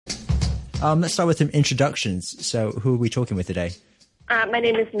Let's start with some introductions. So who are we talking with today? My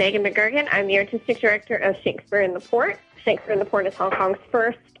name is Megan McGurgan. I'm the Artistic Director of Shakespeare in the Port. Shakespeare in the Port is Hong Kong's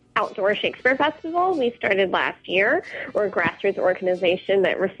first outdoor Shakespeare festival. We started last year. We're a grassroots organization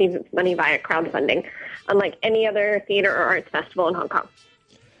that receives its money via crowdfunding, unlike any other theater or arts festival in Hong Kong.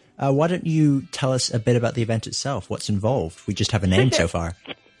 Why don't you tell us a bit about the event itself? What's involved? We just have a name so far.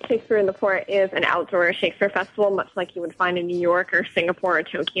 Shakespeare in the Port is an outdoor Shakespeare festival, much like you would find in New York or Singapore or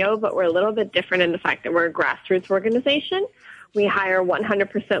Tokyo, but we're a little bit different in the fact that we're a grassroots organization. We hire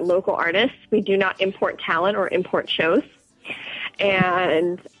 100% local artists. We do not import talent or import shows.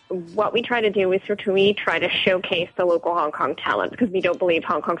 And what we try to do is we try to showcase the local Hong Kong talent because we don't believe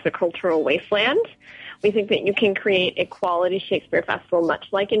Hong Kong's a cultural wasteland. We think that you can create a quality Shakespeare festival, much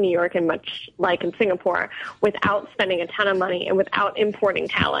like in New York and much like in Singapore, without spending a ton of money and without importing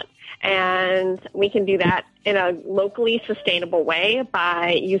talent. And we can do that in a locally sustainable way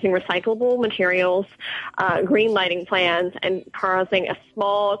by using recyclable materials, green lighting plans, and causing a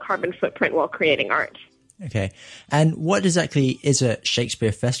small carbon footprint while creating art. Okay. And what exactly is a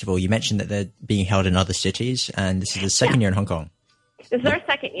Shakespeare festival? You mentioned that they're being held in other cities, and this is the second year in Hong Kong. This is our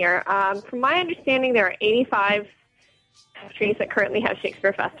second year. From my understanding, there are 85 countries that currently have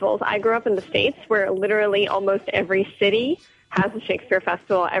Shakespeare festivals. I grew up in the States where literally almost every city has a Shakespeare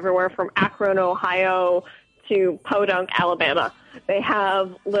festival, everywhere from Akron, Ohio to Podunk, Alabama. They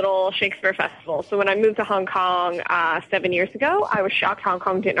have little Shakespeare festivals. So when I moved to Hong Kong 7 years ago, I was shocked Hong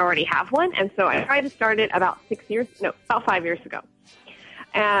Kong didn't already have one. And so I tried to start it about 5 years ago.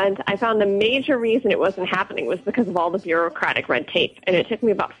 And I found the major reason it wasn't happening was because of all the bureaucratic red tape. And it took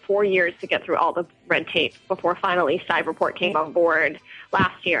me about 4 years to get through all the red tape before finally Cyberport came on board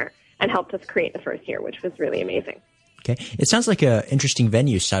last year and helped us create the first year, which was really amazing. Okay. It sounds like an interesting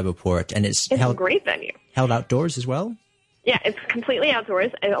venue, Cyberport, and it's a great venue. Held outdoors as well? Yeah, it's completely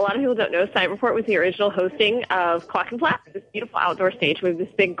outdoors, and a lot of people don't know Cyberport was the original hosting of Clockenflap, this beautiful outdoor stage with this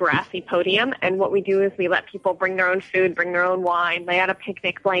big grassy podium, and what we do is we let people bring their own food, bring their own wine, lay out a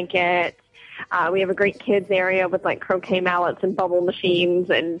picnic blanket. We have a great kids area with like croquet mallets and bubble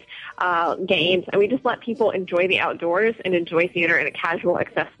machines and games, and we just let people enjoy the outdoors and enjoy theater in a casual,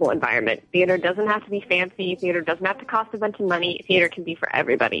 accessible environment. Theater doesn't have to be fancy. Theater doesn't have to cost a bunch of money. Theater can be for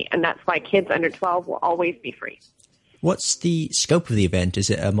everybody, and that's why kids under 12 will always be free. What's the scope of the event? Is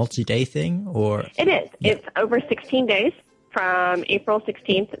it a multi-day thing, or? It is. Yeah. It's over 16 days from April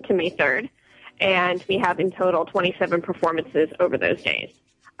 16th to May 3rd, and we have in total 27 performances over those days.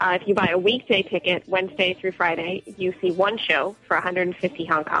 If you buy a weekday ticket, Wednesday through Friday, you see one show for 150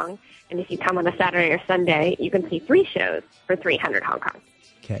 Hong Kong, and if you come on a Saturday or Sunday, you can see 3 shows for 300 Hong Kong.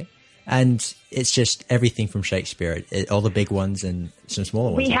 Okay. And it's just everything from Shakespeare, all the big ones and some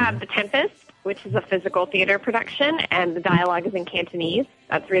smaller ones. We have The Tempest, which is a physical theater production, and the dialogue is in Cantonese.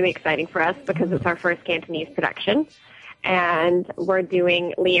 That's really exciting for us because it's our first Cantonese production. And we're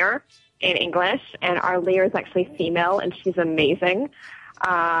doing Lear in English, and our Lear is actually female, and she's amazing.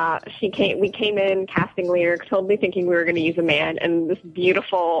 We came in casting Lear, totally thinking we were going to use a man, and this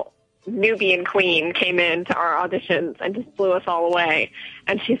beautiful Nubian queen came in to our auditions and just blew us all away.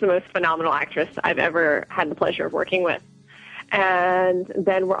 And she's the most phenomenal actress I've ever had the pleasure of working with. And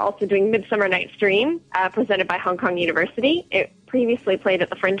then we're also doing Midsummer Night's Dream, presented by Hong Kong University. It previously played at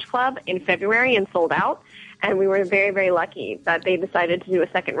the Fringe Club in February and sold out. And we were very, very lucky that they decided to do a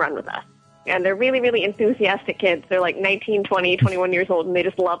second run with us. And they're really, really enthusiastic kids. They're like 19, 20, 21 years old, and they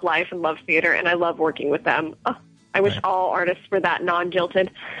just love life and love theater, and I love working with them. Oh, I wish all artists were that non-jilted.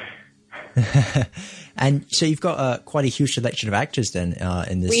 And so you've got quite a huge selection of actors then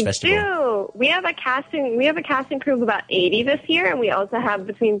in this festival. We do. We have a casting crew of about 80 this year, and we also have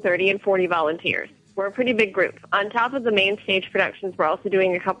between 30 and 40 volunteers. We're a pretty big group. On top of the main stage productions, we're also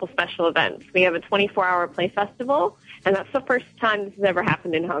doing a couple special events. We have a 24-hour play festival, and that's the first time this has ever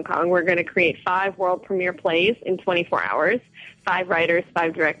happened in Hong Kong. We're going to create 5 world premiere plays in 24 hours, 5 writers,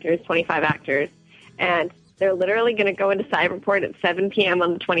 5 directors, 25 actors, and they're literally going to go into Cyberport at 7 p.m.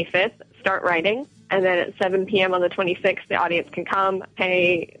 on the 25th, start writing, and then at 7 p.m. on the 26th, the audience can come,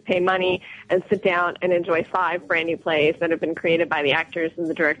 pay money, and sit down and enjoy 5 brand new plays that have been created by the actors and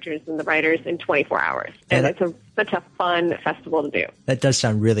the directors and the writers in 24 hours. And it's such a fun festival to do. That does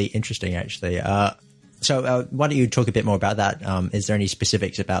sound really interesting, actually. So why don't you talk a bit more about that? Is there any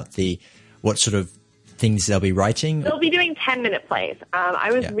specifics about what sort of things they'll be writing? They'll be doing 10-minute plays.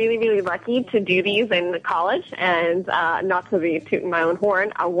 I was really, really lucky to do these in college, and not to be tooting my own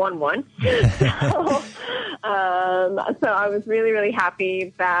horn, I won one. So I was really, really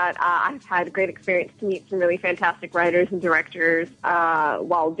happy that I've had a great experience to meet some really fantastic writers and directors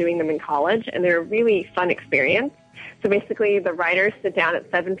while doing them in college, and they're a really fun experience. So basically, the writers sit down at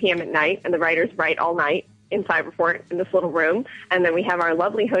 7 p.m. at night, and the writers write all night in Cyberport in this little room. And then we have our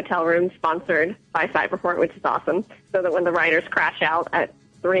lovely hotel room sponsored by Cyberport, which is awesome, so that when the writers crash out at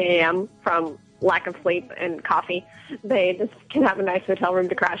 3 a.m. from lack of sleep and coffee, they just can have a nice hotel room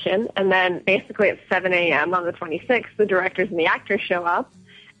to crash in. And then basically at 7 a.m. on the 26th, the directors and the actors show up,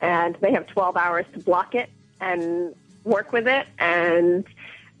 and they have 12 hours to block it and work with it, and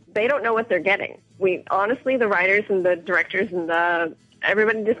they don't know what they're getting. Honestly, the writers and the directors and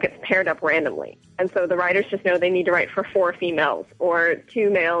everybody just gets paired up randomly. And so the writers just know they need to write for 4 females or 2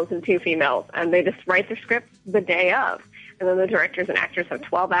 males and 2 females, and they just write their script the day of. And then the directors and actors have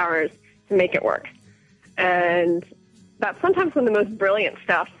 12 hours to make it work. And that's sometimes when the most brilliant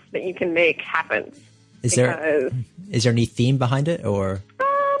stuff that you can make happens. Is there any theme behind it, or?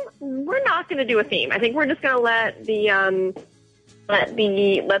 We're not going to do a theme. I think we're just going to let the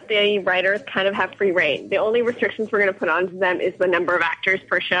writers kind of have free reign. The only restrictions we're going to put on them is the number of actors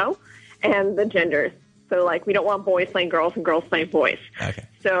per show and the genders. So, like, we don't want boys playing girls and girls playing boys. Okay.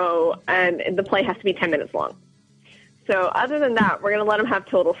 So, and the play has to be 10 minutes long. So other than that, we're going to let them have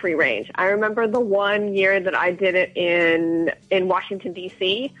total free range. I remember the one year that I did it in Washington,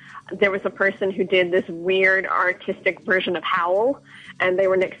 D.C., there was a person who did this weird artistic version of Howl, and they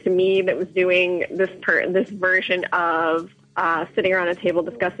were next to me that was doing this version of sitting around a table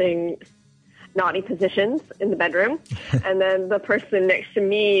discussing naughty positions in the bedroom. And then the person next to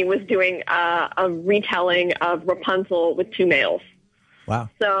me was doing a retelling of Rapunzel with 2 males. Wow.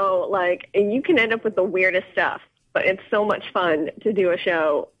 So, like, you can end up with the weirdest stuff, but it's so much fun to do a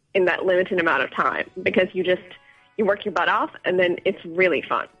show in that limited amount of time because you work your butt off, and then it's really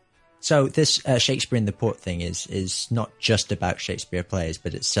fun. So this Shakespeare in the Port thing is not just about Shakespeare plays,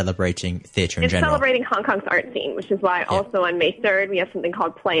 but it's celebrating theatre in general. It's celebrating Hong Kong's art scene, which is why also on May 3rd we have something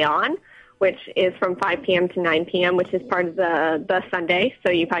called Play On, which is from 5 p.m. to 9 p.m., which is part of the Sunday.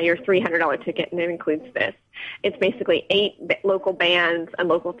 So you buy your $300 ticket, and it includes this. It's basically 8 local bands and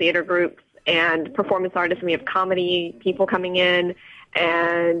local theater groups and performance artists. And we have comedy people coming in,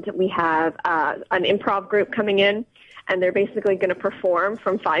 and we have an improv group coming in. And they're basically going to perform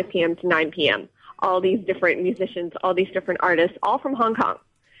from 5 p.m. to 9 p.m. All these different musicians, all these different artists, all from Hong Kong.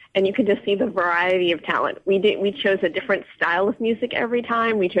 And you can just see the variety of talent. We chose a different style of music every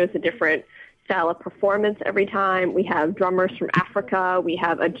time. We chose a different style of performance every time. We have drummers from Africa. We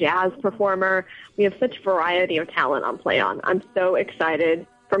have a jazz performer. We have such variety of talent on Play On. I'm so excited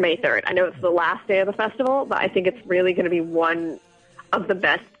for May 3rd. I know it's the last day of the festival, but I think it's really going to be one of the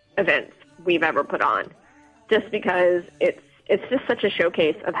best events we've ever put on. Just because it's just such a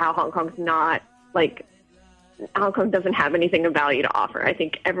showcase of how Hong Kong's not, like, Hong Kong doesn't have anything of value to offer. I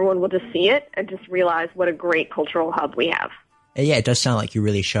think everyone will just see it and just realize what a great cultural hub we have. Yeah, it does sound like you're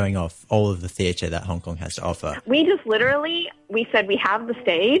really showing off all of the theatre that Hong Kong has to offer. We just we said we have the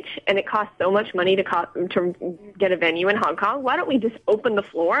stage, and it costs so much money to get a venue in Hong Kong. Why don't we just open the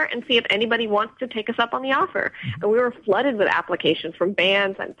floor and see if anybody wants to take us up on the offer? Mm-hmm. And we were flooded with applications from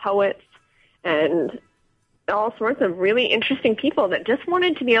bands and poets and all sorts of really interesting people that just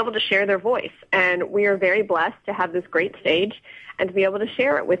wanted to be able to share their voice. And we are very blessed to have this great stage and to be able to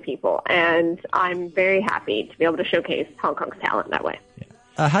share it with people. And I'm very happy to be able to showcase Hong Kong's talent that way.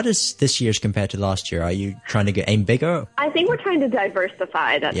 Yeah. How does this year's compare to last year? Are you trying to aim bigger? I think we're trying to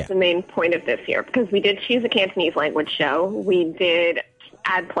diversify. That's the main point of this year, because we did choose a Cantonese language show. We did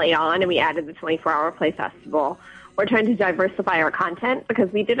add Play On, and we added the 24-hour play festival. We're trying to diversify our content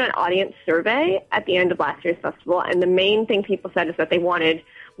because we did an audience survey at the end of last year's festival, and the main thing people said is that they wanted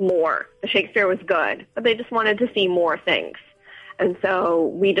more. The Shakespeare was good, but they just wanted to see more things. And so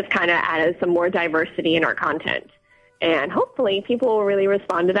we just kind of added some more diversity in our content. And hopefully people will really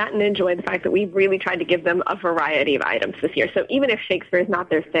respond to that and enjoy the fact that we've really tried to give them a variety of items this year. So even if Shakespeare is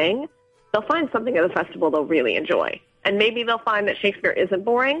not their thing, they'll find something at the festival they'll really enjoy. And maybe they'll find that Shakespeare isn't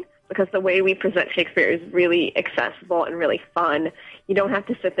boring, because the way we present Shakespeare is really accessible and really fun. You don't have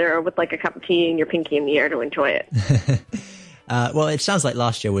to sit there with like a cup of tea and your pinky in the air to enjoy it. Well, it sounds like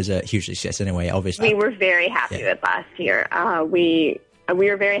last year was a huge success anyway, obviously. We were very happy with last year. We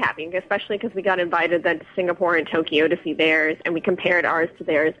were very happy, especially because we got invited then to Singapore and Tokyo to see theirs, and we compared ours to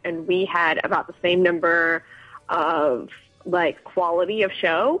theirs, and we had about the same number of like quality of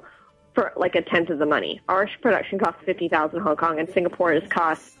show for like a tenth of the money. Our production cost 50,000 Hong Kong, and Singapore's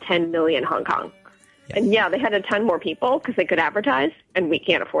cost 10 million Hong Kong. Yeah. And yeah, they had a ton more people because they could advertise, and we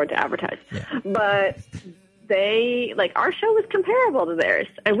can't afford to advertise. Yeah. But our show was comparable to theirs,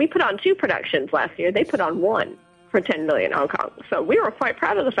 and we put on 2 productions last year. They put on 1 for 10 million Hong Kong. So we were quite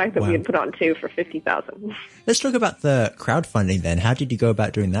proud of the fact that we had put on 2 for 50,000. Let's talk about the crowdfunding then. How did you go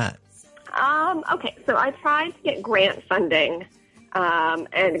about doing that? Okay, so I tried to get grant funding,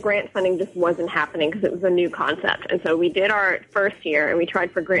 and grant funding just wasn't happening because it was a new concept. And so we did our first year, and we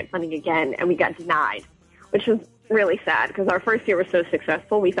tried for grant funding again, and we got denied, which was really sad because our first year was so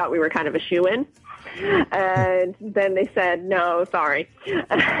successful. We thought we were kind of a shoo-in. And then they said, no, sorry. Okay.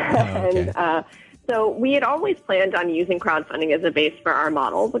 And so we had always planned on using crowdfunding as a base for our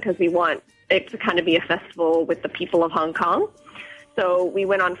model because we want it to kind of be a festival with the people of Hong Kong. So we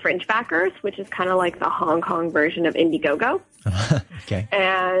went on Fringe Backers, which is kind of like the Hong Kong version of Indiegogo. Okay.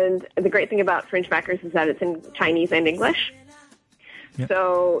 And the great thing about Fringe Backers is that it's in Chinese and English. Yep.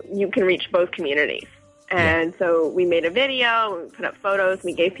 So you can reach both communities. And so we made a video, we put up photos,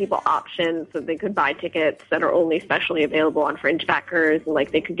 we gave people options so they could buy tickets that are only specially available on Fringe Backers.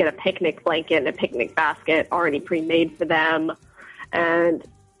 Like they could get a picnic blanket and a picnic basket already pre-made for them. And,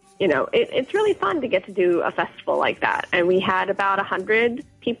 you know, it's really fun to get to do a festival like that. And we had about 100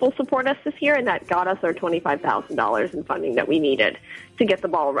 people support us this year, and that got us our $25,000 in funding that we needed to get the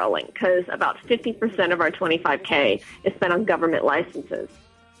ball rolling, because about 50% of our $25K is spent on government licenses.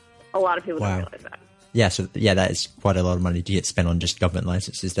 A lot of people don't realize that. Yeah, so that is quite a lot of money to get spent on just government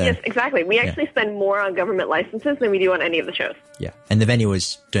licenses there. Yes, exactly. We actually spend more on government licenses than we do on any of the shows. Yeah, and the venue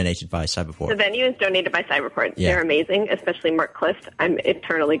was donated by Cyberport. The venue is donated by Cyberport. Yeah. They're amazing, especially Mark Clift. I'm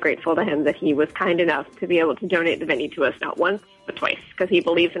eternally grateful to him that he was kind enough to be able to donate the venue to us not once, but twice, because he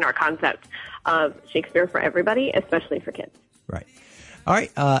believes in our concept of Shakespeare for everybody, especially for kids. Right. All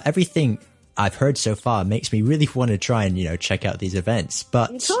right, everything I've heard so far makes me really want to try and, you know, check out these events,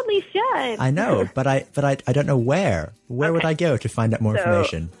 but You totally should. I know, but I don't know where. Where would I go to find out more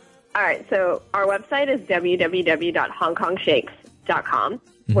information? All right, so our website is www.hongkongshakes.com.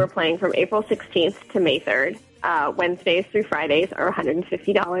 Mm-hmm. We're playing from April 16th to May 3rd. Wednesdays through Fridays are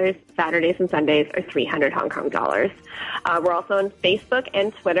 $150. Saturdays and Sundays are $300 Hong Kong dollars. We're also on Facebook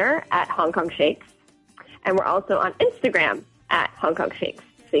and Twitter at Hong Kong Shakes, and we're also on Instagram at Hong Kong Shakes.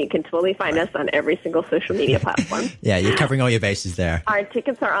 So you can totally find us on every single social media platform. Yeah, you're covering all your bases there. Our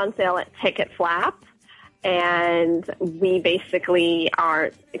tickets are on sale at Ticket Flap, and we basically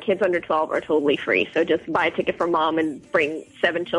kids under 12 are totally free. So just buy a ticket for mom and bring 7 children.